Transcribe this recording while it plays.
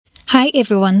Hi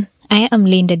everyone, I am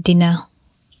Linda Dina,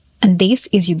 and this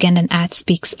is Ugandan Art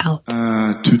Speaks Out.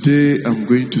 Today I'm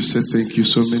going to say thank you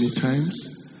so many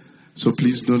times, so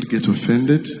please don't get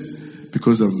offended,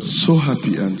 because I'm so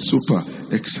happy and super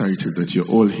excited that you're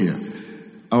all here.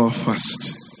 Our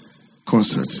first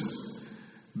concert.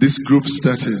 This group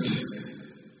started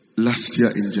last year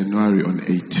in January on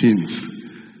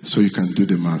 18th, so you can do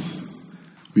the math.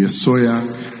 We are so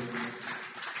young,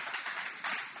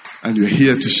 and we're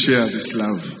here to share this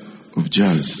love of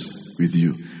jazz with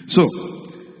you. So,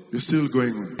 you're still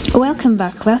going on. Welcome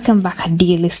back,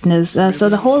 dear listeners. So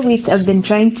the whole week I've been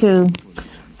trying to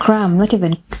cram, I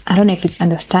don't know if it's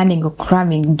understanding or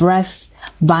cramming brass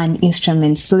band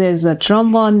instruments. So there's a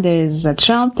trombone, there's a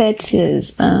trumpet,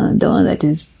 there's the one that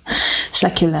is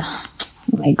circular.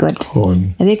 Oh my God.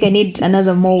 Horn. I think I need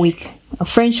another more week. A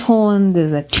French horn,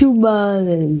 there's a tuba,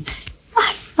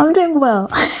 I'm doing well.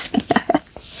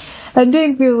 I'm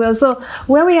doing pretty well. So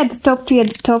where we had stopped with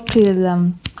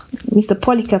Mr.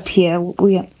 Polycarp here.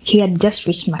 He had just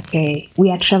reached Makerere. We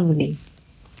are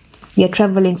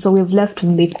traveling, so we've left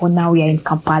Mbeko, now we are in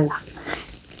Kampala.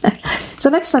 So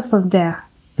let's start from there.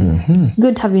 Mm-hmm.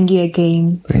 Good having you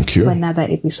again. Thank you. For another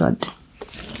episode.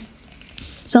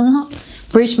 So now,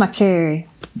 reach Makerere.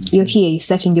 You're here, you're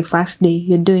starting your first day,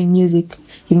 you're doing music,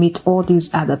 you meet all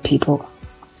these other people,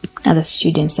 other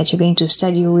students that you're going to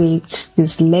study with,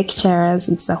 these lecturers,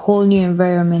 it's a whole new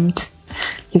environment.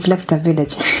 You've left the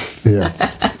village. Yeah,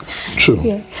 true.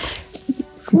 Yeah.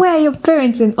 Where are your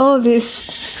parents in all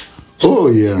this? Oh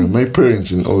yeah, my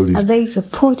parents in all this. Are they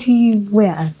supportive?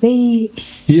 Where are they?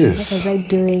 Yes. What are they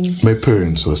doing? My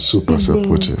parents were super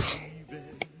supportive.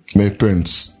 My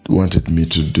parents wanted me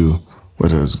to do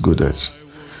what I was good at.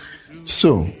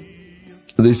 So,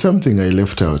 there's something I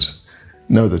left out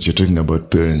now that you're talking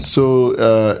about parents. So,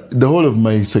 the whole of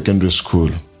my secondary school,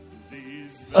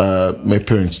 my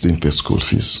parents didn't pay school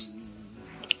fees.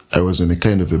 I was on a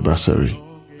kind of a bursary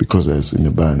because I was in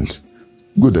a band.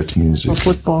 Good at music.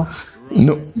 For football?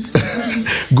 No.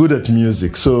 Good at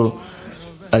music. So,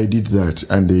 I did that.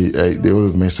 And the whole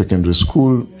of my secondary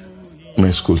school,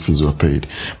 my school fees were paid.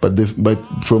 But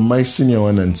from my senior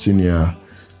 1 and senior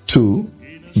 2,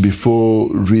 before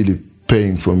really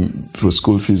paying for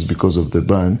school fees because of the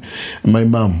band, my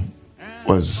mom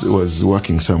was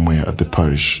working somewhere at the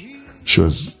parish. She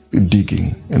was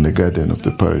digging in the garden of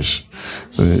the parish,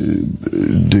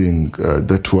 doing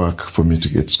that work for me to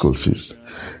get school fees.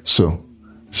 So,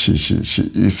 she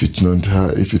if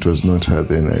it was not her,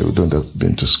 then I wouldn't have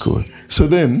been to school. So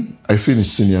then I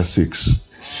finished senior 6,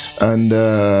 and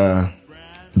there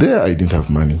I didn't have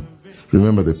money.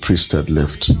 Remember, the priest had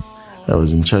left. I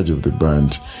was in charge of the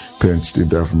band. Parents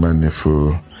didn't have money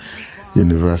for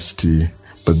university.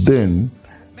 But then,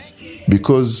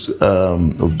 because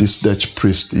of this Dutch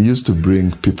priest, he used to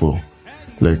bring people,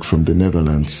 like from the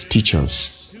Netherlands, teachers,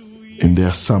 in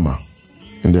their summer,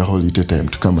 in their holiday time,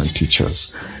 to come and teach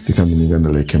us. They come in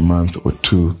Uganda like a month or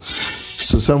 2.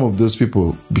 So some of those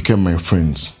people became my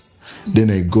friends. Then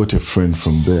I got a friend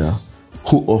from there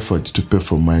who offered to pay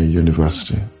for my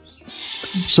university.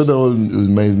 So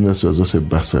my university was also a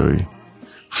bursary.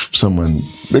 Someone,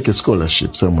 like a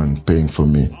scholarship, someone paying for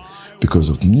me because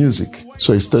of music.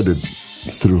 So I studied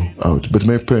throughout. But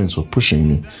my parents were pushing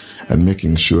me and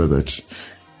making sure that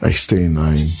I stay in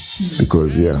line.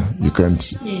 Because, you can't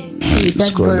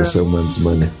squander someone's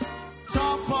money.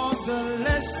 Top of the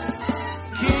list,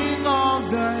 king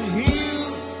of the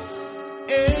hill,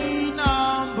 a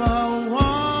number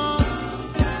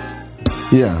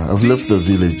 1. Yeah, I've left the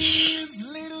village.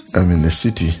 I'm in the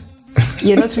city.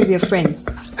 You're not with your friends?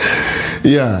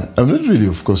 Yeah, I'm not really,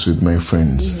 of course, with my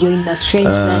friends. You're in a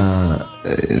strange land.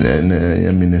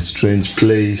 I'm in a strange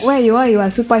place. Where you are a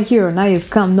superhero. Now you've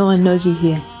come, no one knows you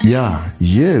here. Yeah,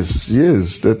 yes,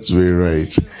 that's very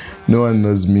right. No one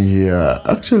knows me here.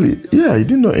 Actually, I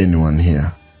didn't know anyone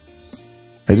here.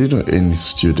 I didn't know any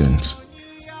student.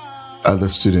 Other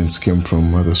students came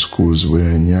from other schools,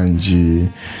 where Nyanji,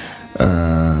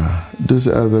 those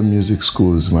other music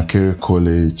schools, Makerere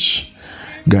College,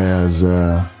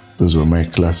 Gayaza, those were my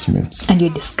classmates. And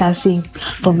you're discussing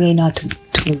for me now to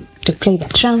play the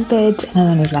trumpet. Another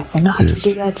one is like, I know how to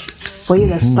do that. For you,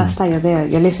 the superstar, you're there,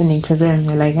 you're listening to them,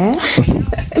 you're like, eh?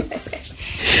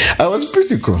 I was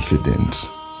pretty confident,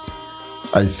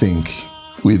 I think,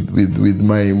 with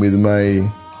my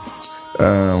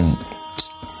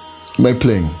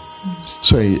playing.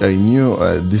 So I knew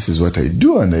this is what I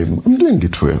do, and I'm doing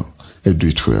it well. I do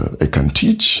it well. I can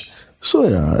teach. So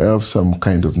I have some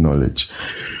kind of knowledge.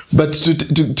 But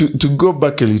to go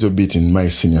back a little bit in my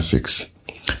senior 6,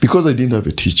 because I didn't have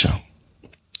a teacher,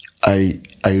 I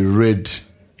read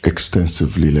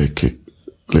extensively, like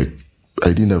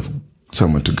I didn't have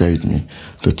someone to guide me.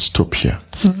 Let's stop here.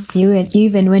 You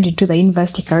even went into the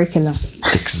university curriculum.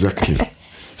 Exactly.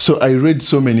 So I read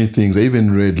so many things. I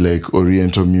even read like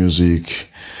Oriental music,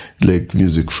 like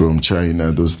music from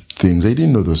China, those things. I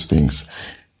didn't know those things.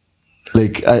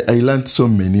 Like I learned so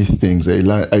many things.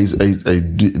 I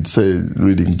started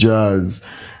reading jazz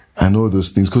and all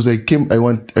those things because I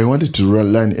wanted to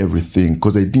learn everything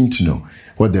because I didn't know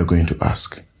what they're going to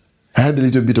ask. I had a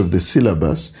little bit of the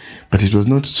syllabus, but it was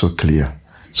not so clear.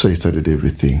 So I studied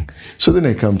everything. So then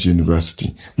I came to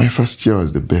university. My first year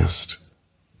was the best.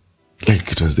 Like,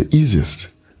 it was the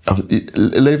easiest.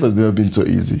 Life has never been so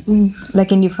easy.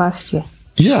 Like in your first year?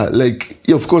 Yeah, like,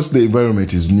 of course, the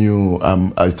environment is new.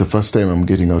 It's the first time I'm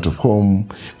getting out of home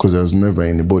because I was never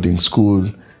in a boarding school.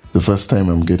 The first time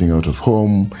I'm getting out of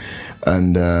home.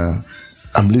 And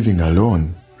I'm living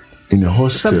alone in a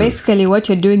hostel. So basically what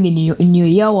you're doing in your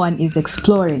year one is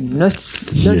exploring, not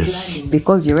learning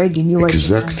because you already knew what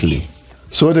exactly.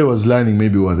 So what I was learning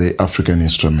maybe were the African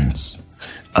instruments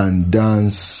and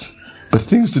dance, but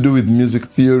things to do with music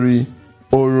theory,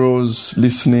 orals,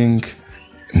 listening,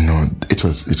 no, it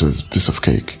was a piece of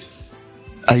cake.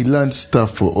 I learned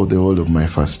stuff for the whole of my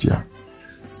first year.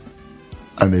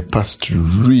 And I passed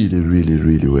really, really,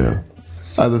 really well.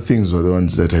 Other things were the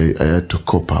ones that I had to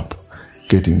cope up.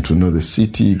 Getting to know the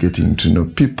city, getting to know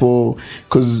people,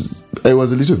 because I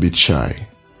was a little bit shy.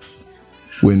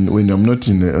 When I'm not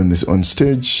on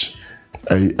stage,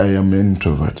 I am an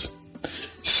introvert.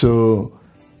 So,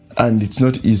 and it's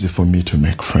not easy for me to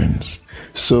make friends.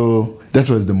 So that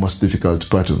was the most difficult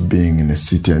part of being in a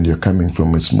city, and you're coming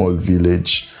from a small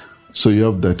village. So you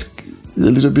have that a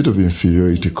little bit of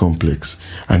inferiority complex.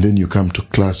 And then you come to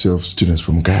class, you have students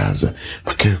from Gayaza,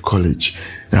 Makere College,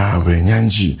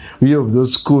 Brenyanji. We have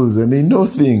those schools and they know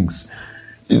things.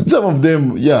 Some of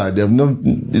them, they have not,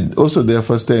 also their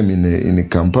first time in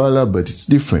Kampala, but it's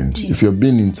different. Yes. If you've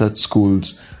been in such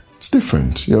schools, it's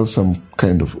different. You have some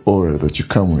kind of aura that you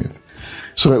come with.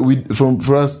 So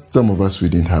for us, some of us, we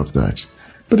didn't have that.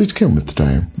 But it came with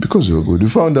time because we were good. We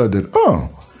found out that,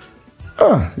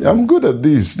 I'm good at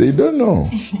this. They don't know.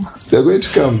 They're going to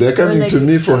come. They're coming to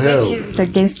me for help. It's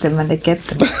against them and they get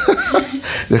them.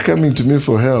 They're coming to me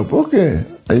for help. Okay,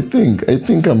 I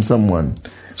think I'm someone.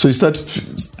 So you start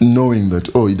knowing that,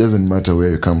 it doesn't matter where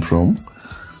you come from.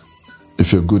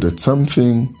 If you're good at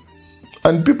something,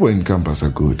 and people in campus are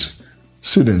good.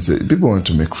 Students, people want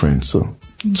to make friends, so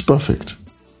it's perfect.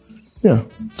 Yeah,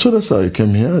 so that's how I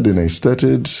came here. Then I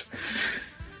started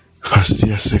first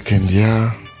year, second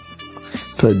year,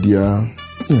 third year,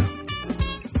 yeah.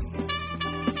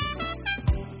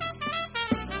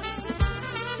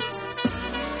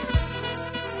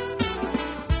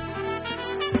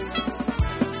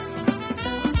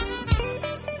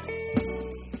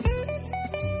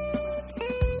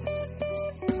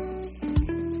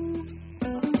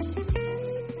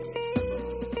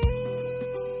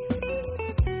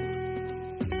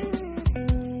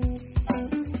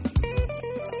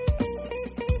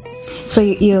 So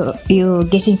you're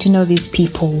getting to know these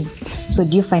people. So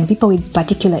do you find people with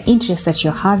particular interests that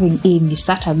you're having in? You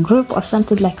start a group or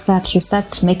something like that? You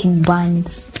start making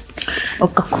bands or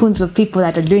cocoons of people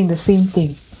that are doing the same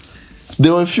thing?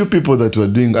 There were a few people that were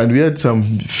doing, and we had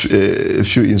a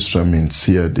few instruments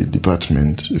here at the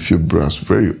department, a few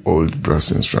very old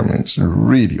brass instruments,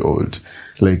 really old.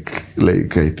 Like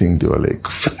I think they were like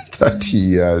 30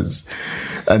 years,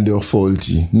 and they were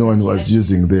faulty. No one was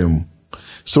using them.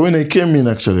 So when I came in,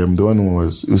 actually, I'm the one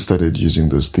who started using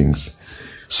those things.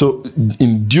 So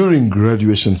during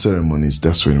graduation ceremonies,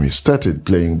 that's when we started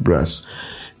playing brass,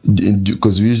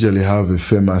 because we usually have a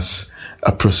famous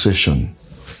procession.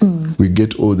 We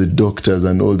get all the doctors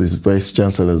and all these vice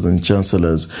chancellors and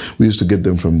chancellors. We used to get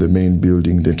them from the main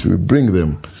building, then we bring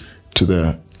them to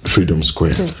the Freedom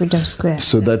Square. To Freedom Square.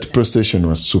 So that procession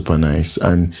was super nice.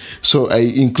 And so I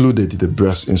included the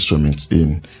brass instruments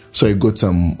in. So I got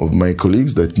some of my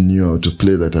colleagues that knew how to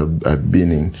play, that had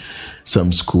been in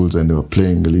some schools and they were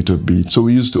playing a little bit. So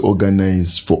we used to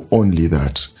organize for only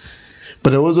that.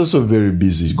 But I was also very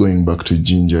busy going back to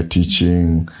Jinja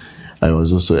teaching. I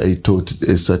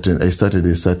started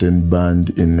a certain band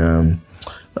in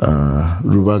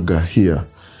Rubaga here,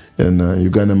 in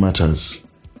Uganda Matters,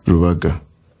 Rubaga.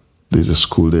 There's a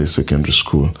school there, secondary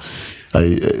school.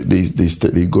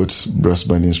 They got brass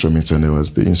band instruments, and I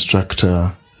was the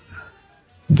instructor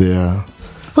there.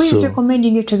 Who is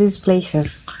recommending you to these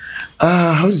places?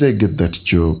 How did I get that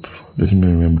job? Let me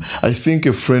remember. I think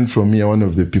a friend from here, one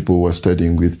of the people who was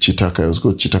studying with Chitaka, it was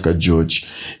called Chitaka George.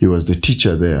 He was the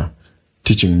teacher there,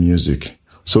 teaching music.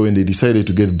 So when they decided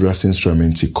to get brass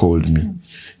instruments, he called me.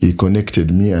 He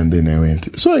connected me, and then I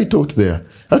went. So I taught there.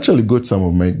 Actually got some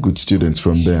of my good students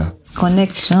from there.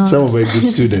 Connection. Some of my good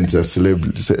students are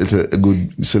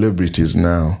good celebrities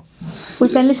now. We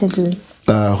can listen to them.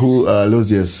 Who are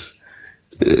Aloysius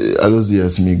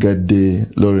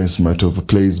Migade, Lawrence Matov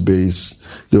plays bass.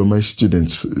 They were my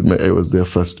students. I was their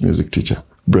first music teacher,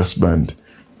 brass band.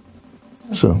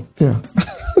 So, yeah.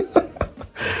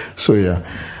 So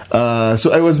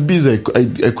I was busy.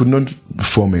 I could not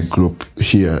form a group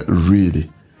here, really.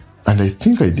 And I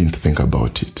think I didn't think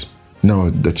about it.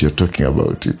 Now that you're talking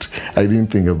about it, I didn't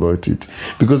think about it.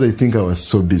 Because I think I was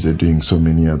so busy doing so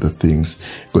many other things,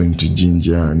 going to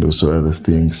Ginger and also other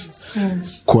things.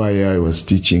 Yes. Choir, I was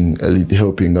teaching,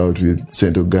 helping out with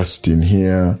St. Augustine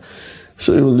here.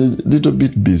 So I was a little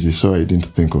bit busy, so I didn't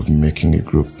think of making a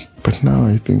group. But now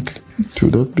I think it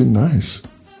would have been nice.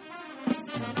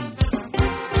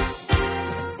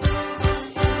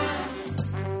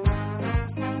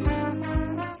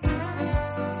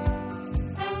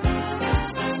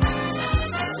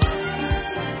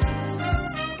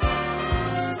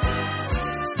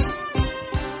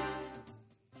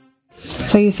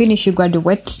 So you finish, you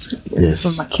graduate Yes.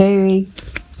 from Makere.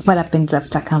 What happens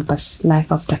after campus? Life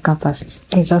after campus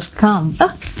is a scam.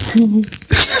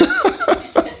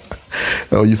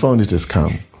 Oh, you found it a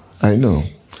scam. I know.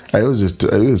 I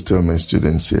always tell my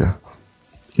students here,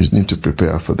 you need to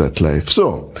prepare for that life.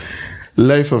 So,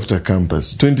 life after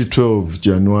campus, 2012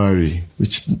 January,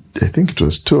 which I think it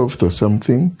was 12th or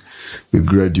something, we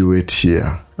graduate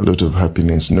here. A lot of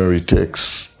happiness, no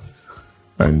retakes.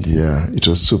 And yeah, it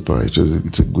was super.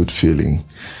 It's a good feeling,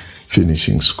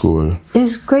 finishing school.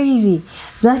 It's crazy.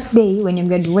 That day when you're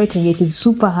graduating, it is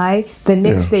super high. The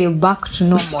next day you're back to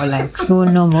normal, like so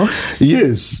normal.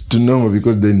 Yes, to normal,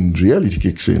 because then reality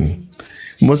kicks in.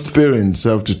 Most parents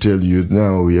have to tell you,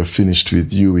 now we are finished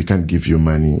with you. We can't give you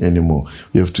money anymore.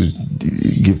 You have to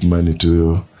give money to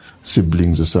your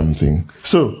siblings or something.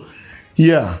 So,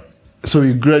 yeah. So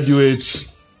we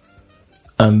graduate,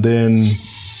 and then...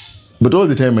 But all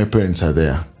the time my parents are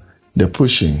there. They're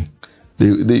pushing.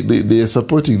 They are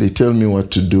supporting. They tell me what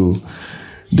to do.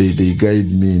 They guide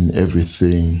me in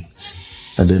everything.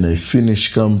 And then I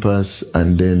finish campus.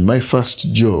 And then my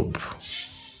first job,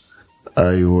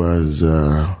 I was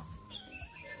a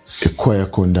choir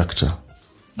conductor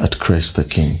at Christ the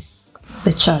King.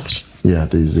 The church. Yeah,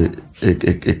 there's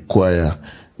a choir,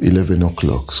 11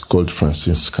 o'clock. It's called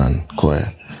Franciscan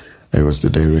Choir. I was the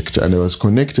director. And I was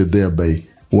connected there by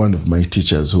one of my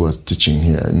teachers who was teaching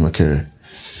here in Makere,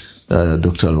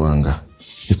 Dr. Luanga.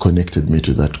 He connected me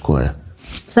to that choir.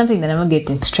 Something that I'm not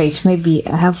getting straight. Maybe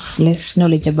I have less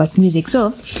knowledge about music.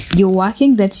 So you're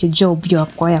working, that's your job, you're a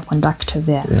choir conductor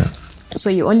there. Yeah. So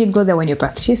you only go there when you're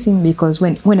practicing, because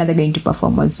when are they going to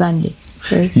perform on Sunday?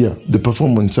 Right? Yeah, they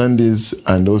perform on Sundays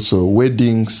and also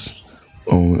weddings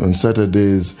on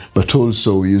Saturdays, but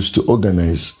also we used to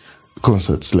organize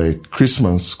concerts like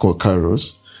Christmas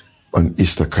carols and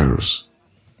Easter carols.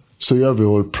 So you have a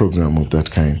whole program of that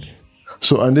kind.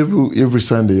 So, and every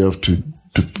Sunday you have to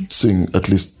sing at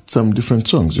least some different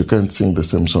songs. You can't sing the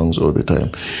same songs all the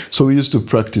time. So we used to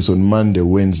practice on Monday,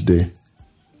 Wednesday,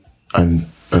 and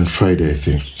Friday, I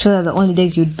think. So that the only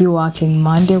days you'd be working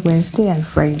Monday, Wednesday, and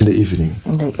Friday. In the evening.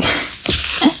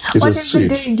 It was sweet.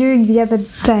 What did you do during the other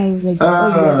time? Like all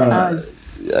the other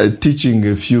hours? Teaching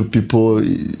a few people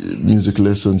music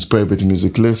lessons, private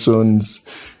music lessons,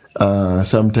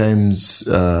 sometimes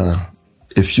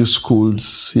a few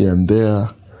schools here and there.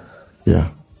 Yeah.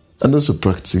 And also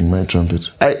practicing my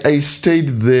trumpet. I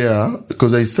stayed there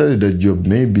because I started a job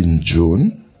maybe in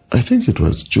June. I think it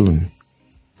was June.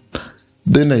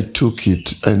 Then I took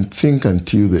it, I think,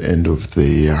 until the end of the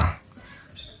year.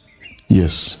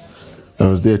 Yes. I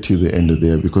was there till the end of the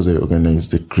year because I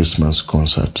organized the Christmas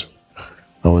concert.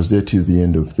 I was there till the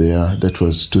end of the year. That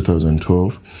was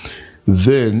 2012.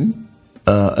 Then,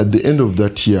 at the end of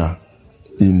that year,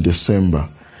 in December,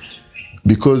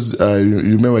 because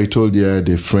remember I told you I had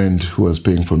a friend who was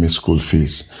paying for me school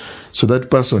fees. So that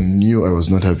person knew I was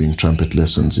not having trumpet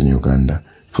lessons in Uganda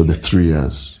for the 3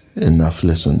 years, enough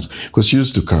lessons. Because she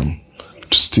used to come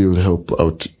to still help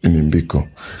out in Mbiko.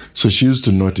 So she used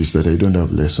to notice that I don't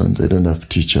have lessons, I don't have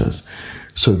teachers.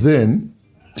 So then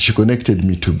she connected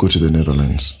me to go to the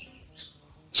Netherlands.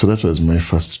 So that was my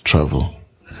first travel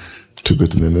to go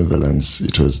to the Netherlands.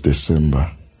 It was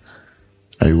December.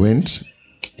 I went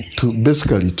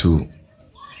to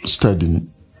study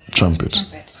trumpet.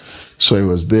 So I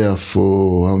was there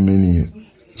for how many?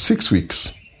 6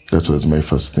 weeks. That was my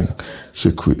first thing.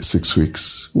 6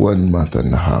 weeks, 1 month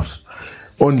and a half.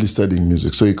 Only studying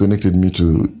music. So he connected me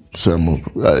to some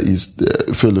of his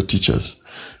fellow teachers.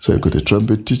 So I got a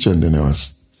trumpet teacher, and then I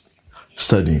was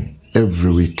studying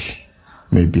every week,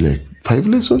 maybe like 5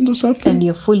 lessons or something. And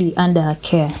you're fully under her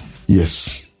care.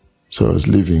 Yes. So I was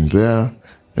living there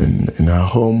in her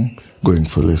home, going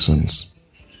for lessons.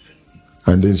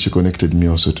 And then she connected me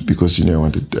also to, because, you know,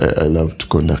 I loved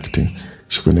conducting.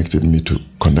 She connected me to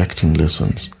conducting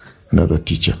lessons, another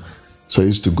teacher. So I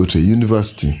used to go to a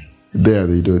university. There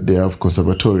they have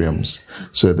conservatoriums.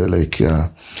 So they're like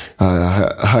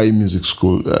high music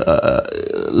school,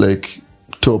 like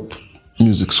top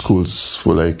music schools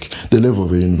for like the level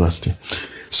of a university.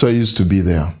 So I used to be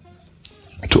there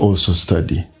to also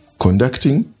study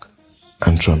conducting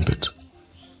and trumpet.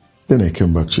 Then I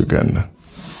came back to Uganda.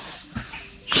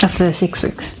 After the 6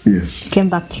 weeks? Yes. You came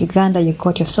back to Uganda, you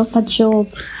got yourself a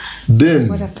job. Then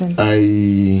what happened?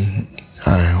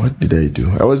 What did I do?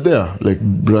 I was there, like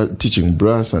teaching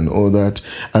brass and all that.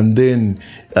 And then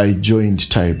I joined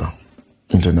Taiba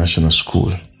International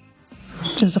School.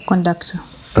 As a conductor?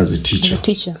 As a teacher. As a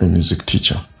teacher. A music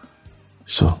teacher.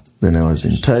 So then I was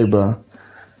in Taiba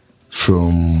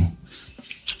from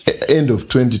end of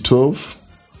 2012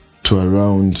 to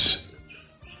around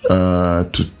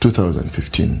to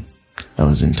 2015. I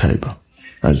was in Taiba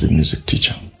as a music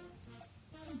teacher.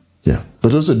 Yeah,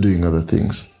 but also doing other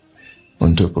things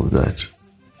on top of that.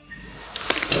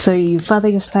 So you further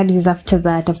your studies after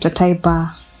that, after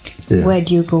Taiba. Yeah. Where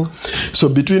do you go? So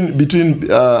between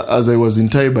as I was in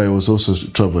Taiba, I was also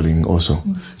traveling also.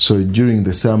 So during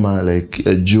the summer, like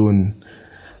June,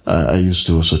 I used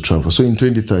to also travel. So in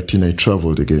 2013, I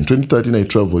traveled again. 2013, I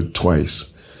traveled twice.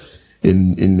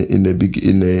 In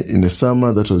the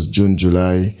summer, that was June,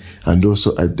 July, and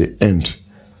also at the end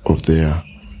of the year.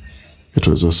 It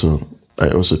was also, I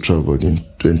also traveled in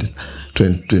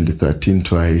 2013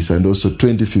 twice, and also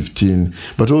 2015.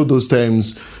 But all those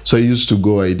times, so I used to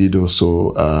go, I did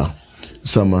also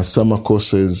summer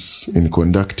courses in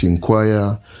conducting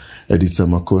choir. I did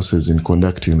summer courses in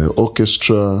conducting the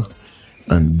orchestra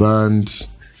and band,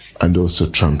 and also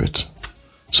trumpet.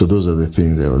 So those are the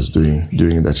things I was doing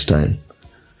during that time.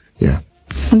 Yeah.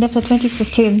 And after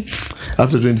 2015?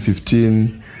 After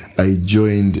 2015, I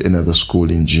joined another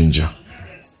school in Jinja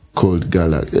called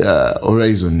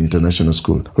Horizon International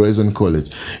School, Horizon College.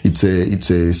 It's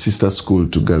a sister school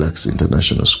to Galaxy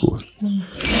International School.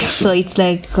 So it's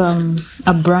like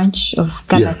a branch of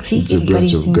Galaxy. Yeah, it's a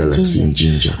branch of Galaxy in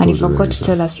Jinja. And you forgot to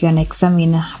tell us you're an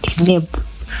examiner at UNEB.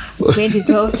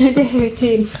 2012,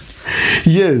 2015.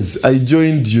 Yes, I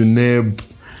joined UNEB.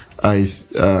 I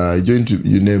joined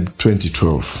UNEB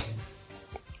 2012.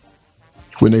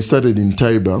 When I started in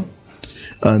Taiba,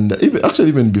 and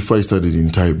even before I started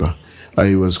in Taiba,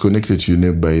 I was connected to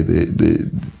UNEB by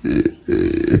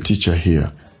a teacher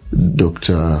here,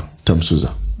 Dr.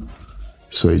 Tamsuza.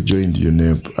 So I joined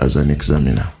UNEB as an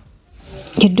examiner.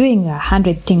 You're doing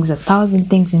 100 things, 1,000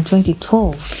 things in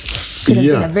 2012. Could have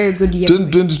been a very good year.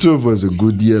 2012 was a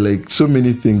good year. Like, so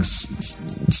many things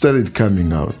started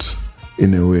coming out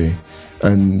in a way.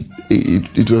 And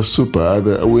it was super.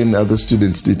 When other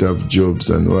students did have jobs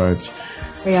and what,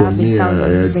 for me,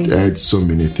 I had so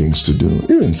many things to do,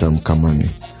 even some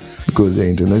Kamani. Because the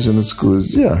international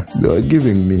schools, they were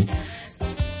giving me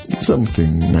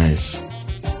something nice.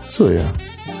 So, yeah.